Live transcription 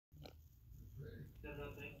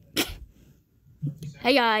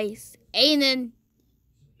Hey guys, Aiden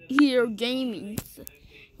here gaming.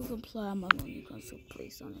 We can play on my own console,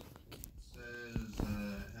 please on it.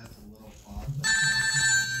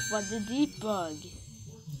 For the debug.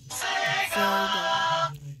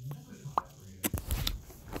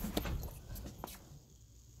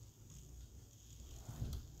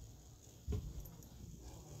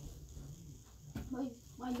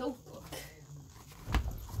 My notebook.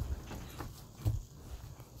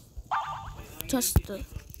 Just the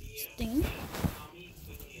thing.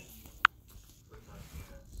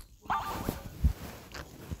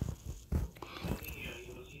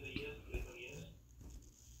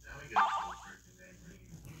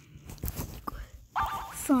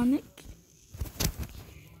 Sonic.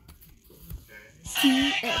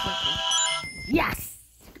 See everything. Yes!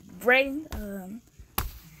 Brain,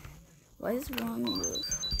 what is wrong with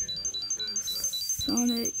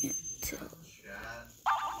Sonic and Tails?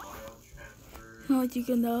 How you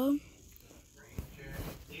can know?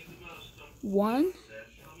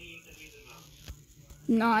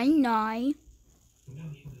 199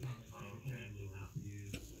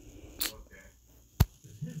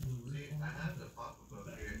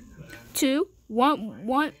 2 1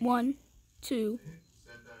 1 1 2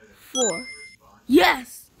 4.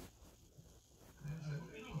 Yes.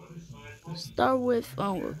 Start with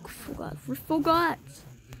we forgot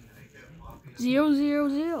 0 0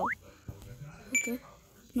 0. Okay,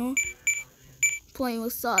 no. Playing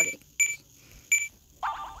with Sonic.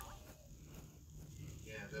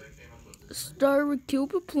 Start with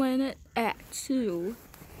Cupid Planet Act 2.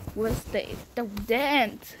 Where's the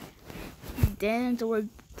dent? Dent or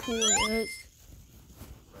put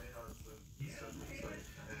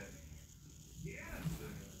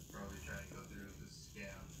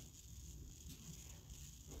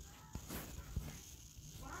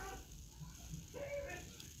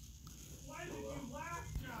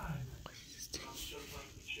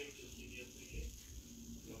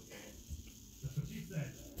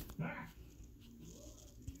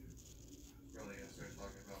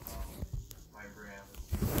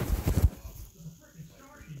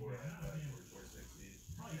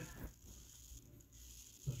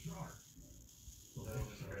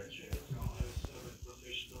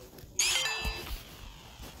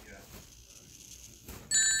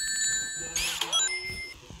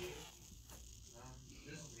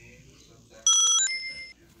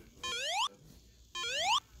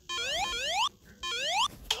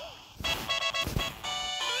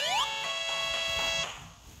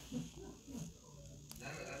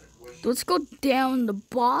Let's go down the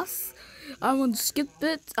boss. I want to skip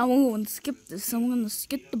it. I want to skip this. I'm going to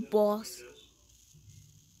skip the boss.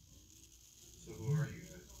 So who are you?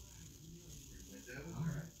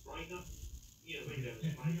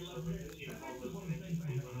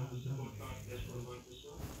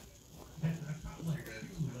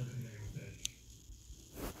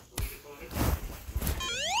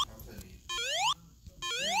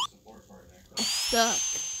 Stuck.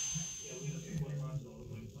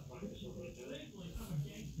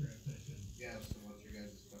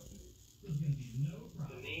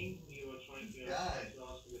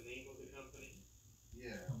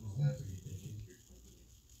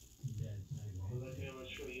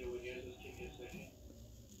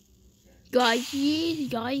 Guys,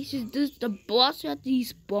 is this the boss at the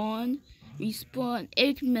spawn? Respawn,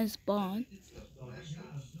 Eggman spawn.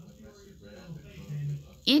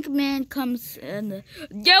 Eggman comes and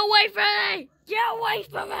get away from me! Get away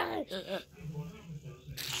from me!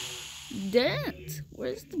 Dent?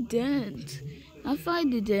 Where's the dent? I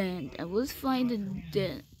find the dent. I was finding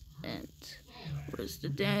the dent. Where's the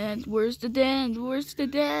dent? Where's the dent? Where's the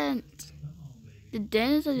dent? The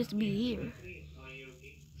dent is supposed to be here.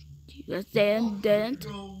 That's dent.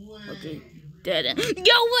 Okay, dent.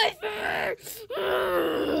 Get away from me!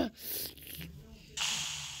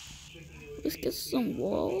 Let's get some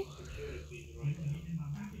wall.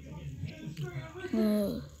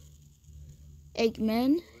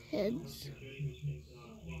 Eggman heads.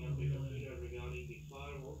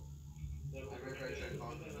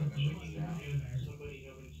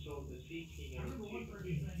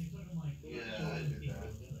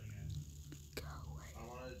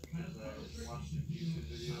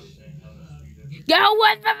 Get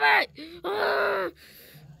away from me!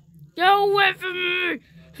 Get away from me!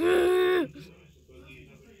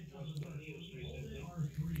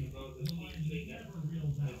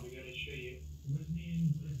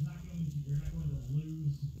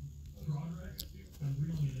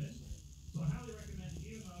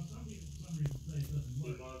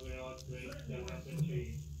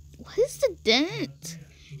 What is the dent?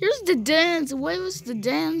 Here's the dance. Why was the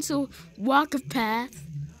dance a walk of path?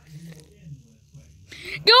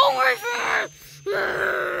 Go away from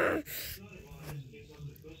her!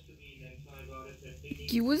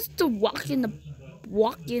 He was to walk in the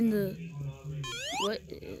what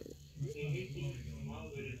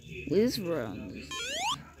is wrong?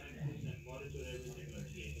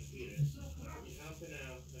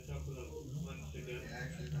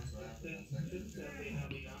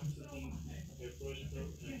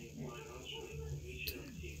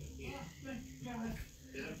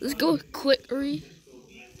 Let's go quickly.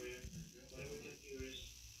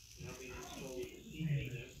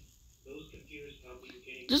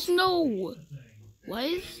 There's no. Why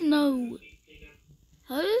is no?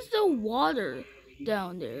 How is the water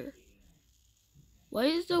down there? Why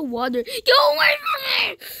is the water? Go away from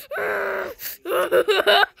me!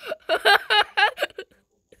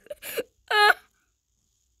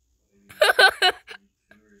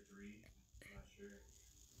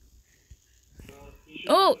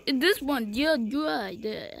 Oh, this one, yeah, good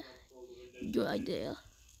idea. Good idea.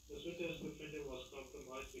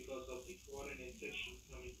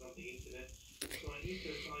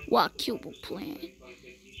 What cute plan?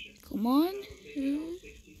 Come on.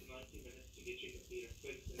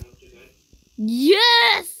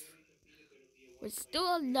 Yes! We're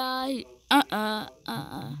still alive.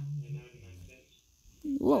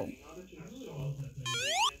 Whoa.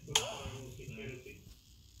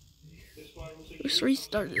 Let's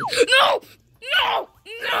restart it. No! No!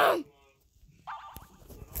 No!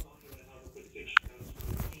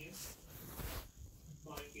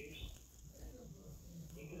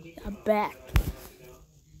 I'm back.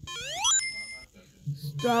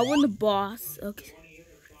 So I won the boss. Okay.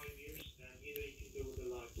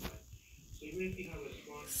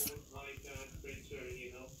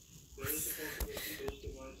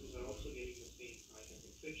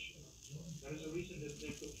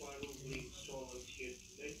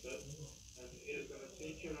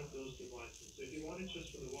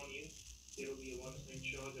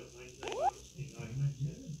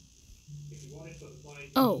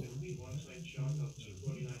 Oh.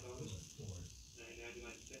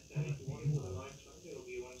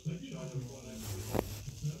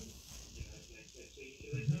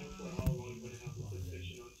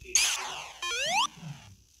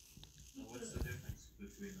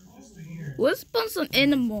 Let's spawn some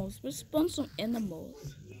animals. Let's spawn some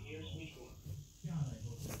animals.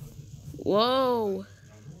 Whoa.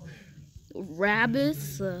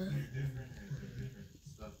 Rabbits.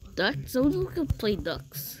 Ducks. So we can play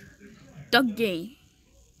ducks. Duck game.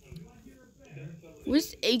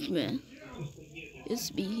 Where's Eggman? Let's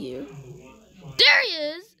be here. There he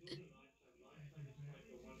is!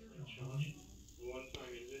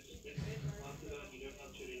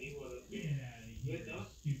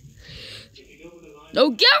 No,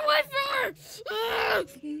 get away from her!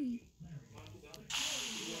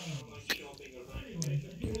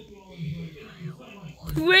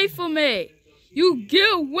 Wait for me! You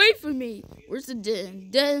get away from me! Where's the den?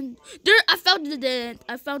 Den? There! I found the den!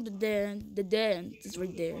 I found the den. The den is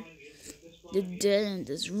right there. The den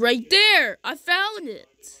is right there! I found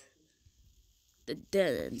it! The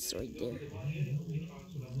den is right there.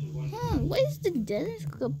 Why is the den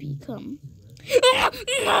gonna become?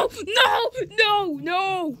 No! No! No!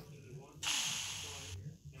 No!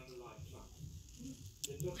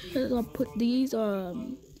 I'm gonna put these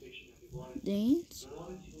things.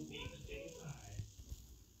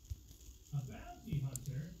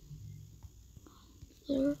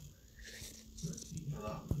 There.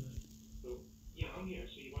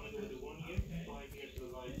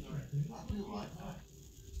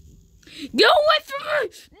 Get away from her!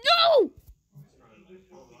 No!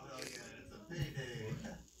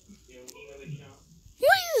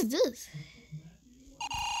 What is this?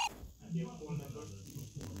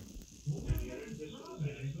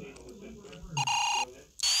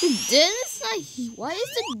 The dentist not here. Why is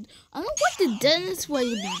the? I don't know what the dentist want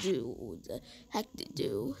to do. The heck to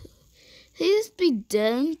do? He just be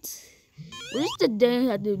dent. What does the dent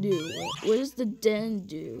have to do? What does the dent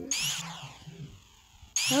do?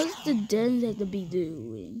 How does the dent have to be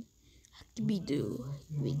doing? Have to be do?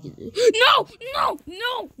 No! No!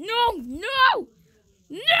 No! No! No!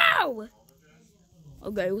 No!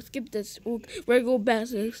 Okay, we'll skip this. We're going back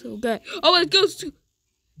to this. Okay. Oh, let's go.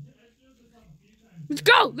 Let's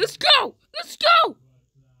go! Let's go! Let's go!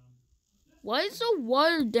 Why is the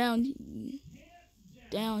water down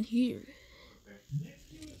here?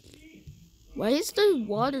 Why is the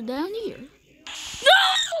water down here?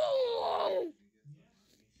 No!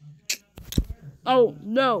 Oh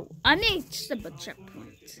no! I need to set a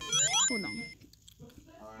checkpoint. Hold on.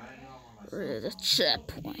 Where's the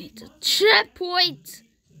checkpoint? The checkpoint!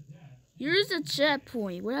 Here's the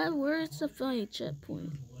checkpoint. Where's the fucking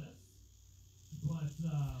checkpoint?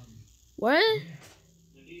 What?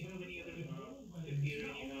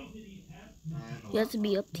 You have to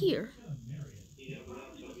be up here.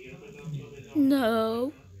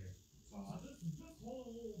 No.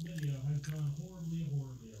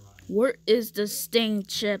 Where is the stain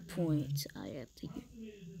checkpoint? I have to get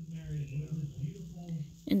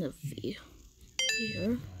in the view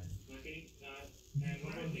here.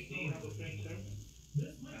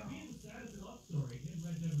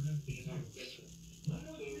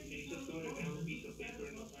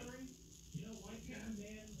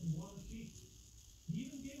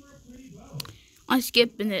 I'm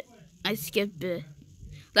skipping it. I skipped it.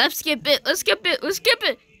 Let's skip it. Let's skip it. Let's skip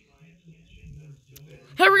it.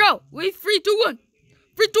 Here we go. Wait, 3, 2, 1.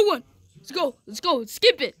 3, 2, 1. Let's go. Let's go.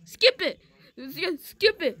 Skip it. Skip it.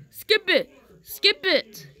 Skip it. Skip it. Skip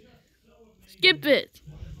it. Skip it.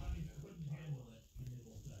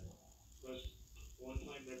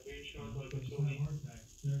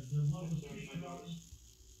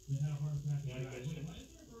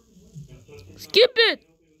 Skip it.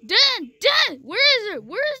 Dan, where is it?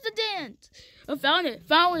 Where is the dance? I found it.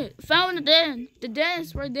 Found the dance. The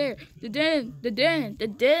dance right there. The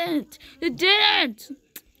dance.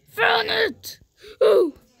 Found it.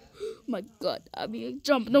 Oh my God. I mean,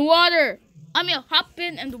 jump in the water. I mean, hop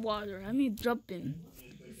in the water. I mean, jump in.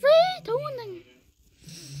 3, 2, 1.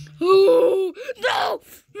 Oh no.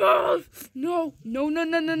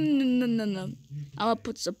 I'm gonna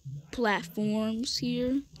put some platforms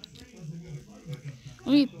here.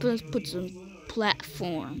 Let me put some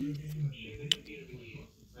platform.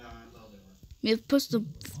 Let me put some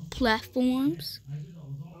platforms.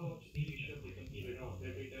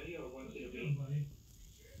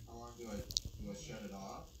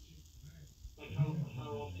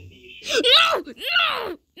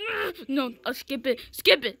 No, I'll skip it.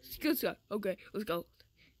 Okay, let's go.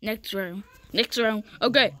 Next round.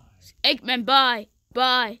 Okay. Eggman, bye.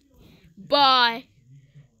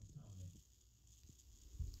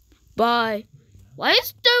 Why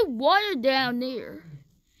is there water down there?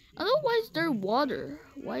 I don't know why is there water.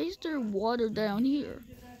 Why is there water down here?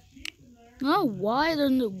 No, why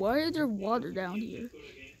is there water down here?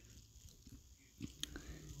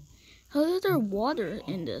 How is there water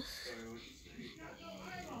in this?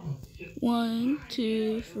 1,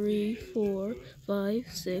 2, 3, 4, 5,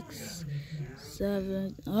 6,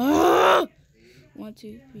 7. 1,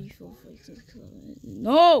 2, 3, 4, 5, 6, 7.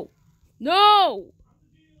 No!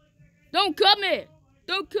 Don't come here!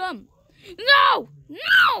 Don't come! No!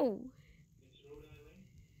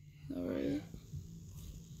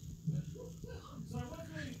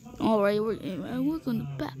 Alright, we're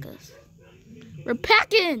gonna pack us. We're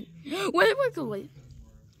packing!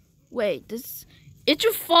 Wait, this. If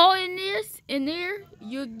you fall in there,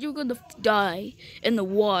 you're gonna die in the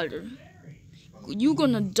water. You're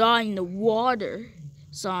gonna die in the water,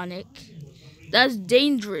 Sonic. That's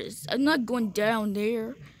dangerous. I'm not going down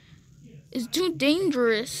there. It's too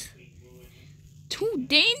dangerous.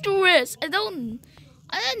 I don't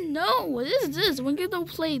know. What is this? When you don't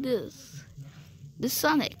play this? The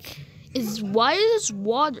Sonic. Why is this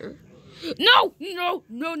water? No!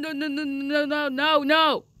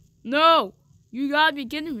 You gotta be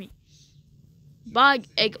kidding me. Bye,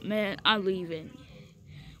 Eggman. I'm leaving.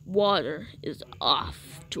 Water is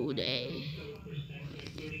off today.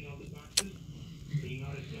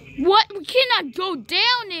 What? We cannot go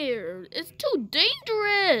down there. It's too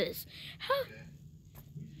dangerous.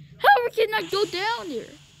 How we cannot go down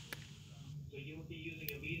there?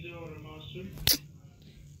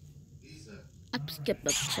 I skipped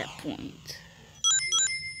the checkpoint.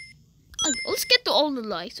 Let's get to all the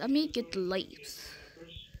lights. I mean, get the lights.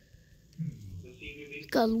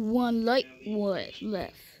 Got 1 light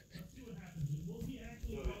left.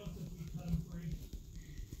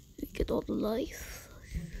 Get all the lights.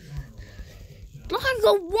 I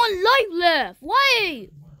got 1 light left. Why?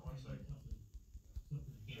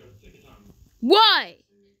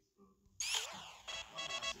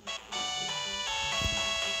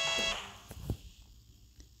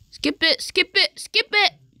 Skip it.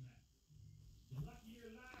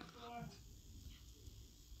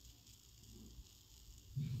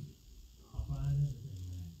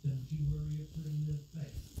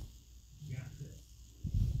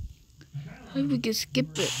 How we can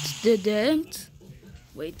skip it? The dance?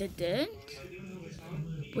 Wait, the dance?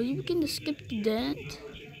 Well, you can skip the dance?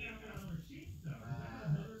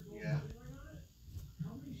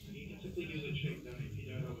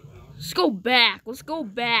 Let's go back. Let's go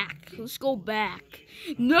back. Let's go back.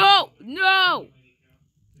 No, no.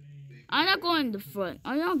 I'm not going in the front.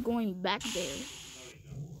 I'm not going back there.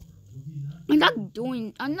 I'm not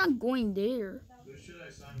going there.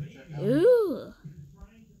 Ew.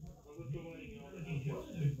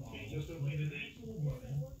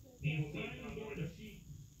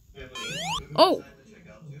 Oh.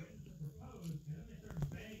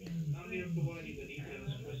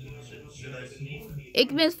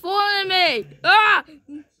 Igman's following me. Ah!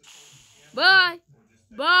 Bye.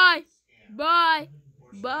 Bye. Bye.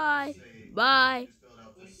 Bye. Bye.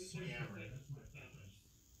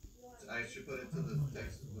 I should put it to the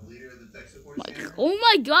leader of the tech support. Oh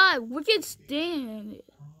my god, we can stand it.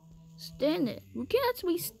 Stand it. We can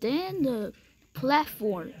actually stand the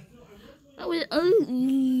platform. Oh,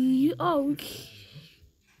 okay.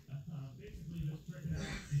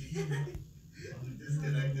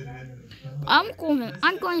 I'm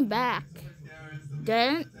going back.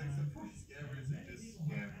 Then.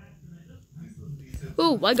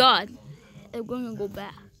 Oh my god. I'm gonna go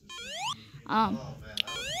back.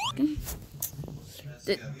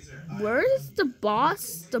 Where is the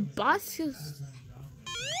boss? The boss is.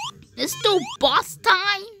 It's still boss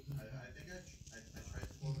time.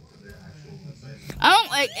 I don't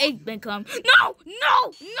like Eggman come. No!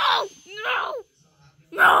 No! No! No!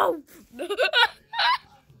 No!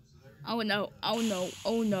 Oh no! Oh no!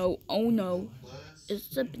 Oh no! Oh no! It's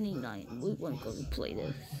 79. We want to go play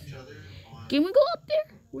this. Can we go up there?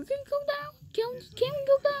 We're gonna go down. Can we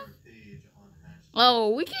go down? Oh,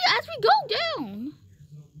 we can actually go down.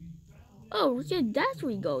 Oh, we can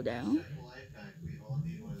actually go down.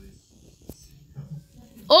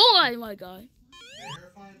 Oh my god.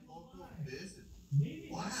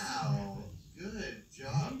 Wow. Good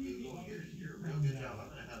job, Google. You're a real good job. I'm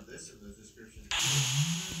going to have this in the description. You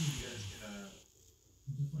guys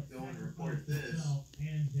can go and report this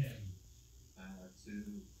to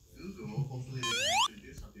Google. Hopefully they can actually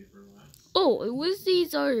do something for once. Oh, it was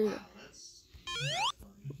these are. Wow, that's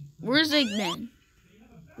funny. Where's Eggman?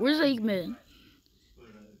 Where's Eggman?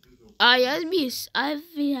 I have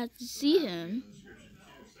to see him.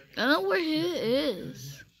 I don't know where he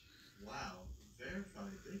is. Wow,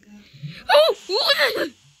 verified. Oh!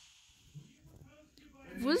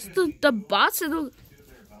 What's the boss of the...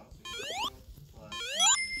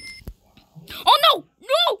 Oh no!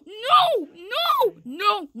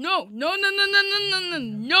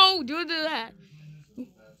 No! Do that.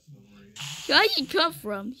 Where did he come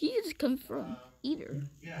from? He just come from either.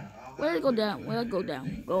 Where did it go down? Where did it go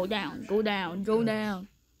down? Go down. Go down. Go down.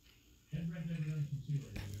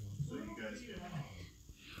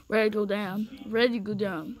 Ready to go down. Ready to go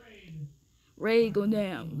down. Ready to go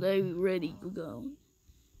down. Ready to go.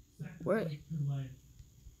 Where?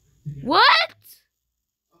 What?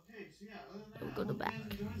 We'll go to the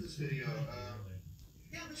back.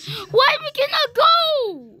 Why we cannot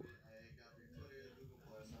go?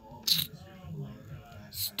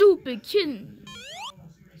 Stupid kitten.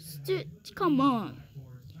 Come on.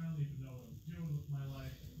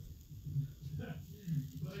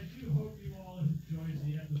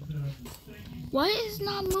 Why is it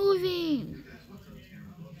not moving?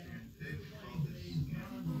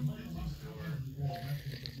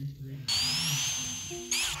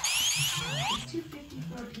 It's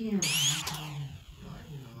 2:54 p.m.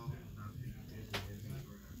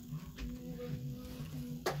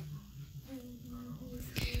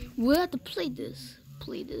 We have to play this.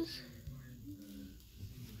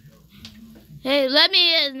 Hey, let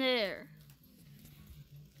me in there.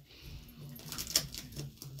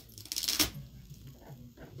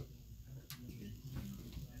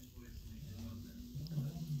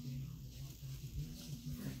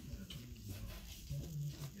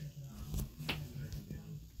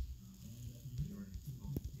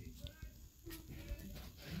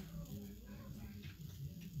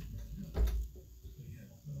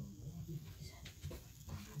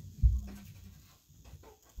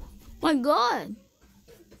 My god.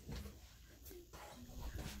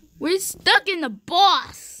 We're stuck in the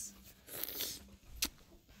boss.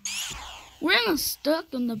 We're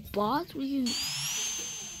stuck in the boss. We can...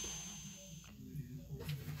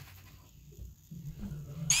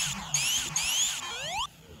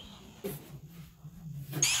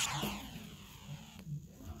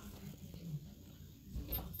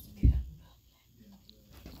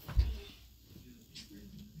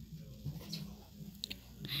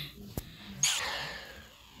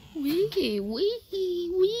 Wee.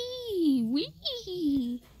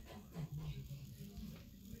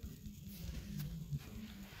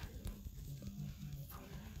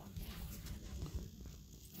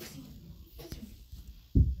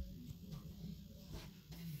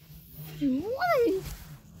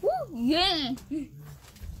 Yeah.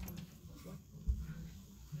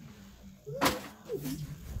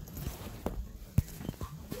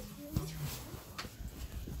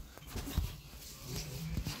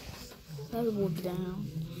 Gotta walk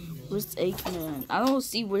down. Where's Eggman? I don't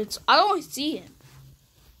see where it's. I don't see him.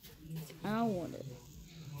 I don't want it.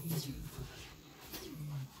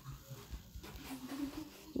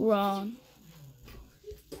 Wrong.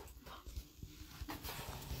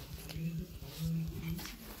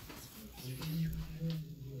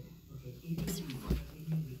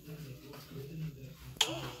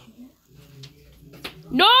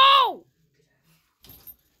 No!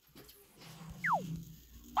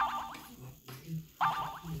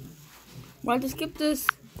 Why just skip this?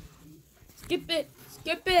 Skip it.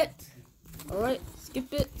 Skip it. Alright,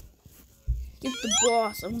 skip it. Skip the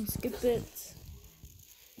boss. I'm gonna skip it.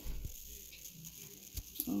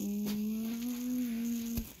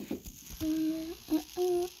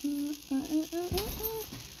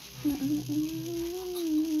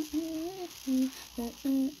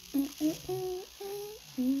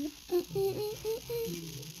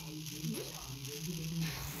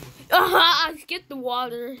 I skipped the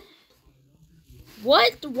water.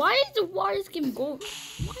 What? Why is the water skim go? Why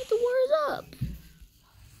is the water's up?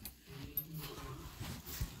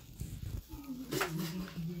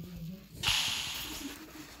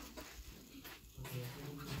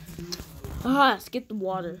 Skip the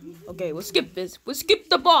water. Okay, we'll skip this. We'll skip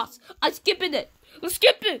the boss. I'm skipping it. We'll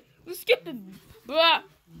skip it. We'll skip it. Bruh.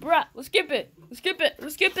 Bruh. We'll skip it. We'll skip it. We'll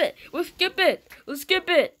skip it. We'll skip it. We'll skip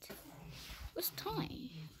it. What's time?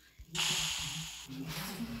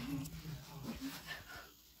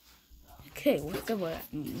 Okay, we'll give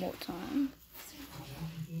it more time.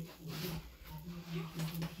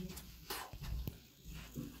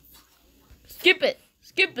 Skip it.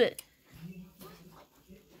 Skip it.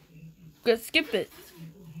 Let's skip it.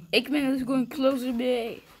 Eggman is going closer to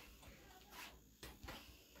me.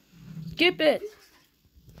 Skip it.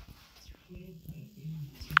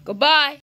 Goodbye.